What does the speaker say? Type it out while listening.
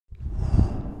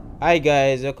Hi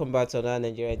guys, welcome back to another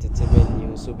Nigeria entertainment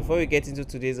news. So before we get into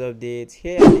today's update,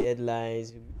 here are the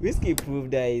headlines. Wizkid proved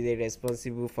that he's a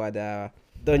responsible father.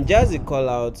 Don Jazzy call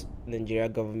out Nigeria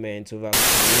government over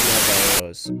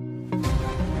coronavirus.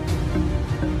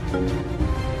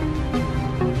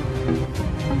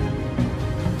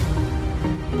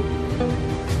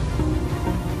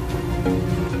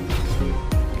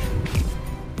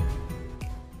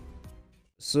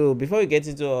 So before we get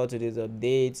into all today's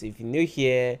updates, if you're new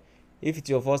here, if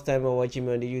it's your first time watching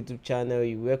me on the YouTube channel,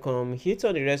 you're welcome. Hit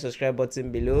on the red subscribe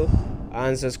button below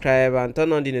and subscribe and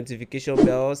turn on the notification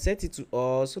bell. Set it to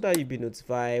all so that you'll be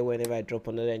notified whenever I drop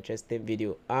another interesting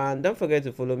video. And don't forget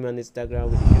to follow me on Instagram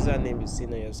with the username you see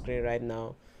on your screen right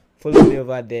now. Follow me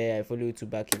over there. I follow you to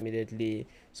back immediately.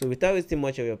 So without wasting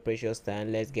much of your precious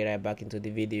time, let's get right back into the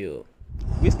video.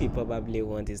 Wizkid probably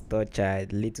wants his third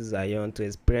child, little Zion, to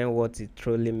explain what it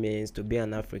truly means to be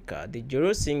an African. The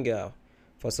Joro singer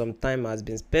for some time has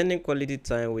been spending quality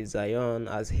time with Zion,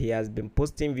 as he has been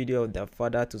posting video of their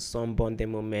father to son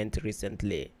bonding moment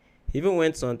recently. He even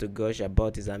went on to gush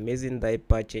about his amazing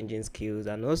diaper changing skills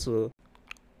and also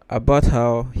about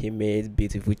how he made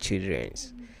beautiful children.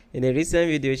 In a recent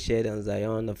video shared on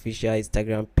Zion official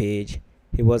Instagram page,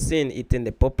 he was seen eating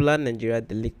the popular Nigeria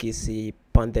delicacy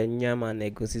pounded yam and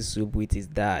egusi soup with his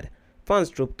dad.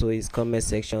 Fans trooped to his comment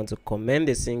section to commend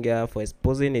the singer for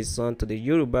exposing his son to the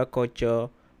Yoruba culture,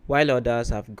 while others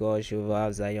have gushed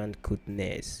over Zion's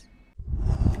cuteness.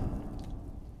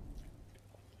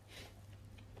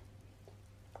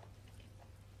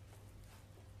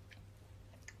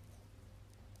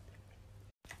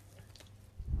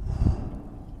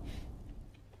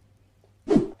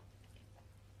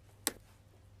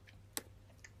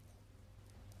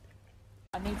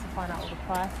 I need to find out all the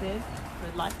prices.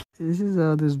 This is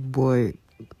how this boy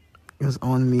is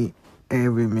on me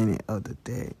every minute of the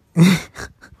day.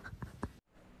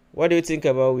 What do you think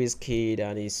about Wizkid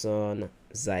and his son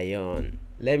Zion?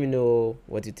 Let me know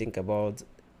what you think about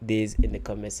this in the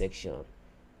comment section.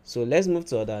 So let's move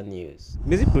to other news.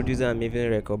 Music producer and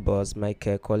Maven record boss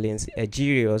Michael Collins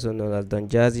Ejiri, also known as Don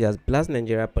Jazzy, has blasted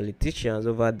Nigeria politicians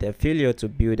over their failure to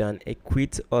build an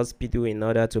equipped hospital in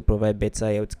order to provide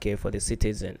better health care for the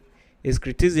citizen. His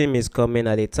criticism is coming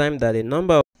at a time that a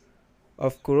number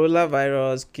of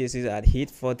coronavirus cases had hit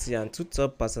 40 and two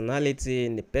top personalities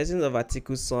in the persons of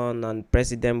Atiku's son and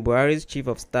President Buhari's chief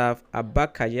of staff Abba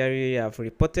Kyari have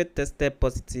reported tested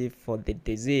positive for the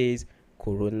disease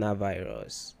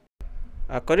coronavirus.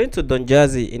 According to Don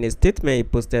Jazzy, in a statement he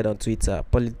posted on Twitter,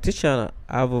 politicians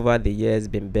have over the years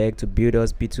been begged to build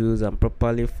hospitals and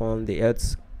properly fund the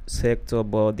health sector,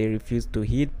 but they refuse to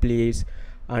heed pleas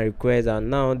and requests, and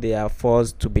now they are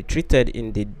forced to be treated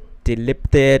in the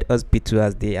dilapidated hospital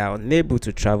as they are unable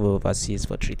to travel overseas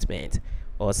for treatment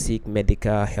or seek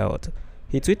medical help.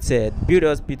 He tweeted, build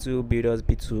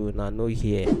hospital, now no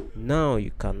here, now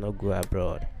you cannot go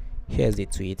abroad." Here's the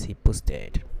tweet he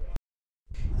posted.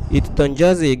 It's Don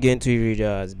Jazzy again to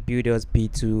readers. Build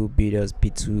hospital,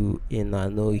 in a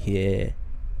no here,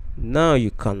 now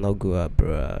you cannot go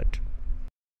abroad.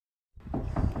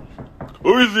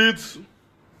 Who is it?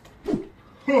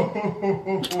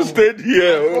 Stay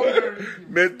here.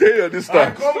 Maintain your distance.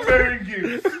 I come bearing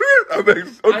gifts. Okay,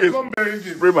 I come bearing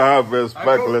gifts. spray my hand first.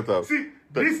 Back later. See,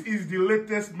 this is the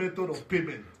latest method of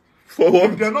payment. For If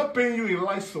what? they're not paying you in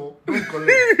Lysol, don't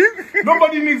collect.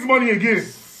 Nobody needs money again.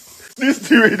 This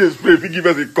thing wey dey spray fit give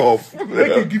us a cough.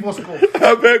 Make you give us call.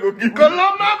 I beg you give me.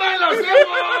 Coronavirus.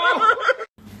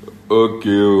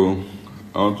 Okay,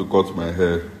 I want to cut my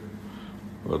hair,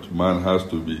 but man has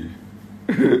to be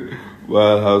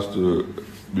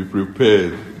be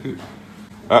prepared.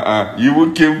 You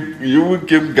would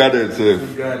came guarded, sir.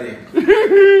 Got it.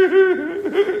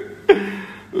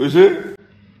 Okay?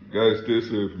 Guys, stay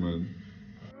safe, man.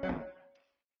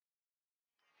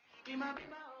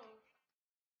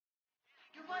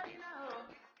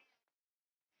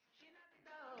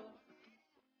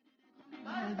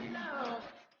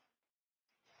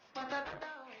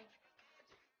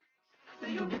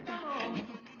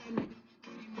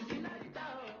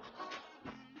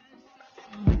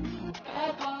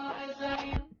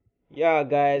 Yeah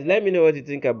guys, let me know what you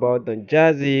think about Don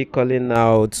Jazzy calling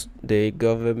out the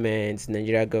government,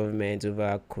 Nigeria government,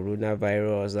 over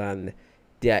coronavirus and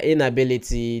their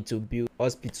inability to build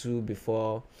hospital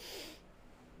before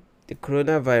the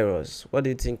coronavirus. What do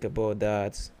you think about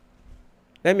that?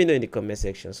 Let me know in the comment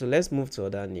section. So let's move to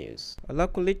other news.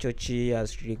 Olakunle Chochi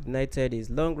has reignited his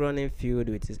long-running feud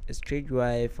with his estranged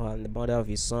wife and the mother of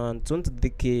his son, Tonto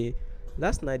Dike.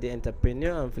 Last night, the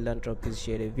entrepreneur and philanthropist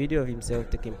shared a video of himself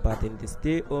taking part in the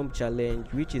Stay Home Challenge,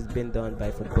 which is being done by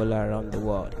footballers around the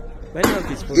world. Many of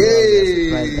his followers were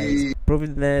surprised by his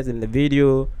prominence in the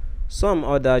video. Some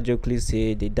other jokingly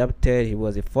say they doubted he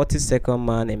was a 40-second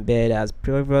man in bed as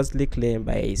previously claimed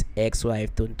by his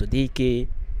ex-wife Tonto Dike.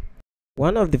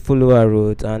 One of the followers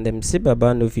wrote, and them say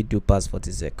Baba no fit do past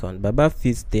 40 seconds, Baba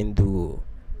fit stand do.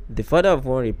 The father of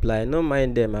one replied, no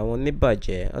mind them, I won't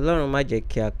baje, Ọlọ́run má jẹ́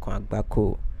kí a kan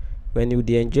àgbákò. When you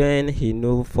dey enjoying, he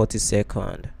know 40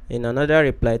 seconds. In another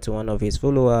reply to one of his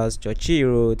followers, Chochi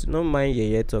wrote, no mind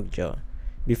yeye talk jo.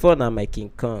 Before now my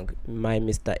King Kong, my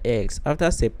Mr. X.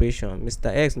 After separation,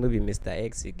 Mr. X no be Mr.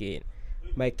 X again.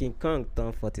 My King Kong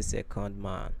turned 40-second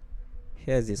man.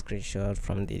 Here's the screenshot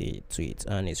from the tweet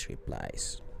and his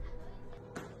replies.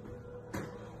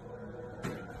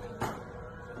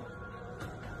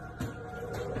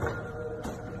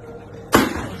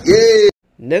 Yeah.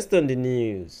 Next on the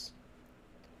news.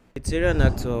 Nigerian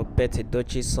actor Pete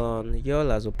Edochie's son Yul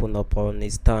has opened up on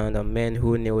his stand on men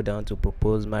who kneel down to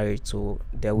propose marriage to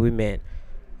their women.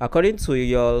 According to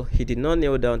Yul, he did not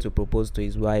kneel down to propose to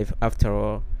his wife. After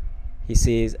all, he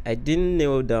says, I didn't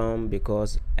kneel down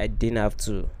because I didn't have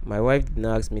to. My wife didn't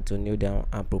ask me to kneel down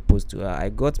and propose to her. I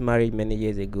got married many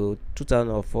years ago,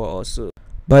 2004 or so.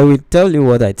 But I will tell you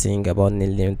what I think about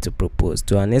kneeling to propose.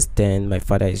 To an extent, my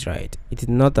father is right. It is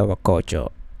not our culture.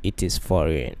 It is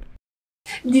foreign.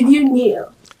 Did you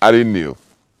kneel? I didn't kneel.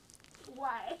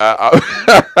 Why?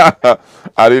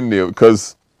 I didn't kneel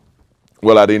because,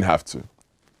 well, I didn't have to.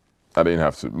 I didn't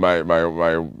have to.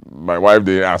 My wife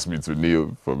didn't ask me to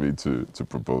kneel for me to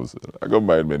propose. I got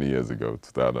married many years ago,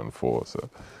 2004, so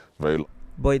very long.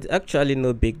 But it's actually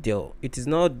no big deal. It is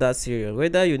not that serious.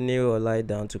 Whether you kneel or lie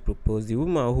down to propose, the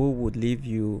woman who would leave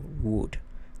you would.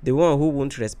 The one who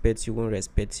won't respect you won't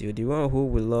respect you. The one who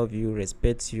will love you,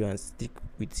 respect you, and stick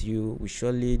with you will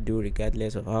surely do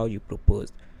regardless of how you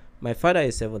proposed. My father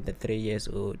is 73 years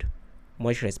old.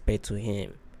 Much respect to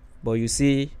him. But you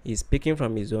see, he's speaking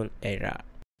from his own era.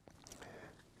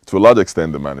 To a large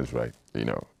extent, the man is right. You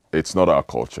know, it's not our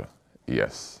culture.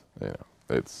 Yes, you know,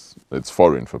 it's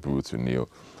foreign for people to kneel,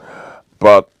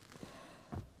 but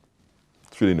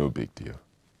it's really no big deal.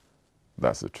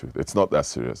 That's the truth. It's not that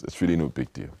serious. It's really no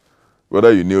big deal.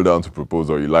 Whether you kneel down to propose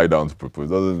or you lie down to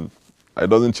propose, it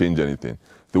doesn't change anything.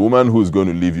 The woman who's going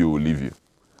to leave you will leave you.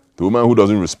 The woman who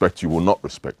doesn't respect you will not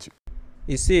respect you.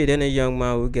 You see, then a young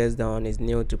man who gets down on his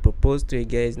knee to propose to a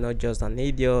girl is not just an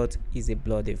idiot, he's a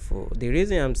bloody fool. The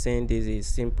reason I'm saying this is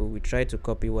simple. We try to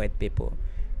copy white people.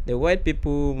 The white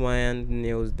people man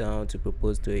kneels down to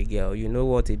propose to a girl. You know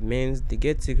what it means? They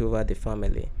get take over the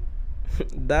family.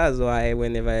 That's why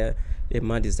whenever a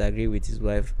man disagrees with his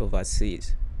wife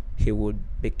overseas, he would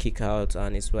be kicked out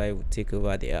and his wife would take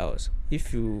over the house.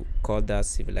 If you call that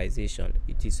civilization,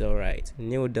 it is alright.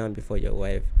 Kneel down before your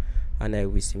wife and I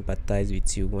will sympathize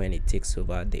with you when it takes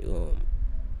over the home.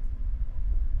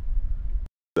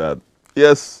 That,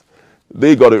 yes,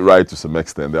 they got it right to some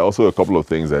extent. There are also a couple of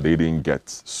things that they didn't get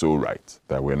so right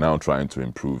that we're now trying to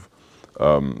improve.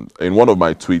 In one of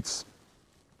my tweets,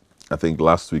 I think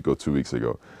last week or 2 weeks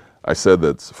ago, I said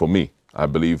that for me, I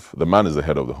believe the man is the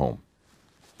head of the home.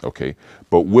 Okay,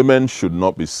 but women should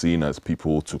not be seen as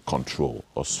people to control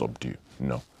or subdue.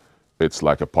 No, it's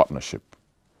like a partnership.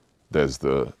 There's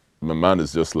the man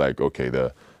is just like, okay,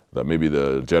 the maybe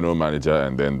the general manager,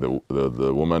 and then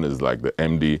the woman is like the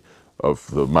MD of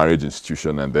the marriage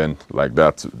institution, and then like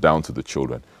that down to the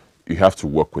children. You have to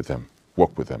work with them.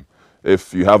 Work with them.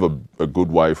 If you have a good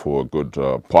wife or a good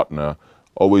partner,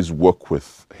 always work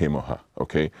with him or her.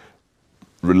 Okay,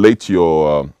 relate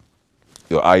your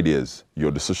ideas, your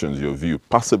decisions, your view.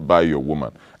 Pass it by your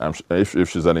woman. And if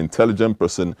she's an intelligent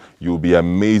person, you'll be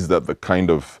amazed at the kind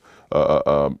of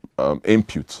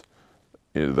input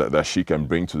that she can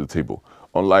bring to the table.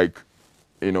 Unlike,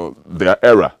 their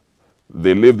era,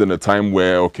 they lived in a time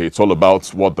where, okay, it's all about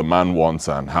what the man wants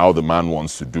and how the man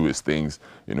wants to do his things.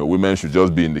 Women should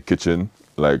just be in the kitchen,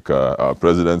 like our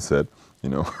president said.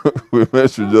 Women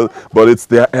should just, but it's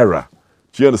their era.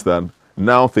 Do you understand?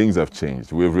 Now things have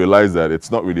changed. We've realized that it's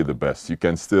not really the best. You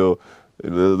can still,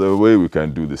 the way we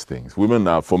can do these things. Women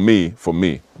are, for me,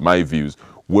 my views,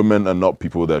 women are not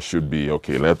people that should be,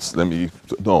 okay,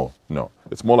 no.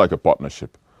 It's more like a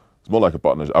partnership. It's more like a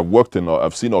partnership.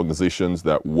 I've seen organizations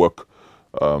that work,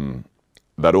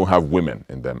 that don't have women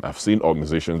in them. I've seen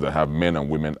organizations that have men and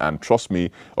women, and trust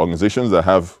me, organizations that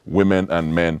have women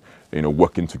and men,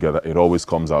 working together, it always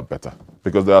comes out better.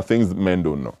 Because there are things that men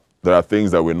don't know. There are things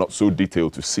that we're not so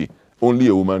detailed to see. Only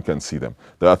a woman can see them.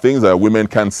 There are things that women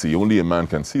can't see. Only a man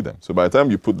can see them. So by the time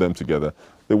you put them together,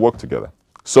 they work together.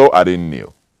 So I didn't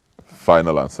kneel.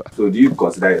 Final answer. So do you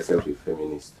consider yourself a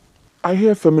feminist? I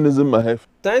hear feminism, I have.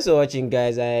 Thanks for watching,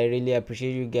 guys. I really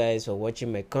appreciate you guys for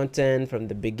watching my content from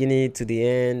the beginning to the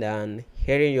end and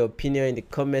hearing your opinion in the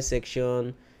comment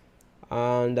section.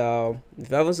 And if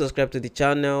you haven't subscribed to the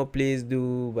channel, please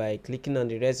do by clicking on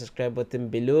the red subscribe button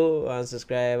below and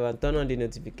subscribe and turn on the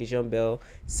notification bell.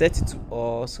 Set it to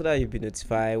all so that you'll be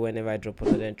notified whenever I drop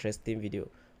another interesting video.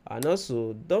 And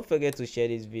also, don't forget to share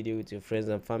this video with your friends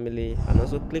and family, and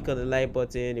also click on the like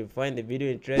button if you find the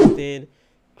video interesting.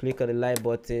 Click on the like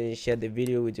button, share the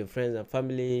video with your friends and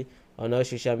family on all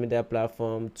social media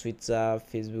platforms: Twitter,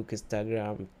 Facebook,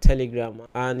 Instagram, Telegram.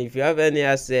 And if you have any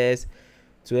access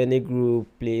to any group,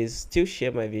 please still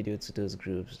share my video to those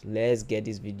groups. Let's get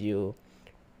this video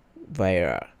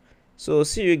viral. So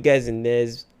see you guys in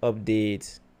next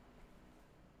update.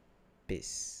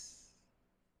 Peace.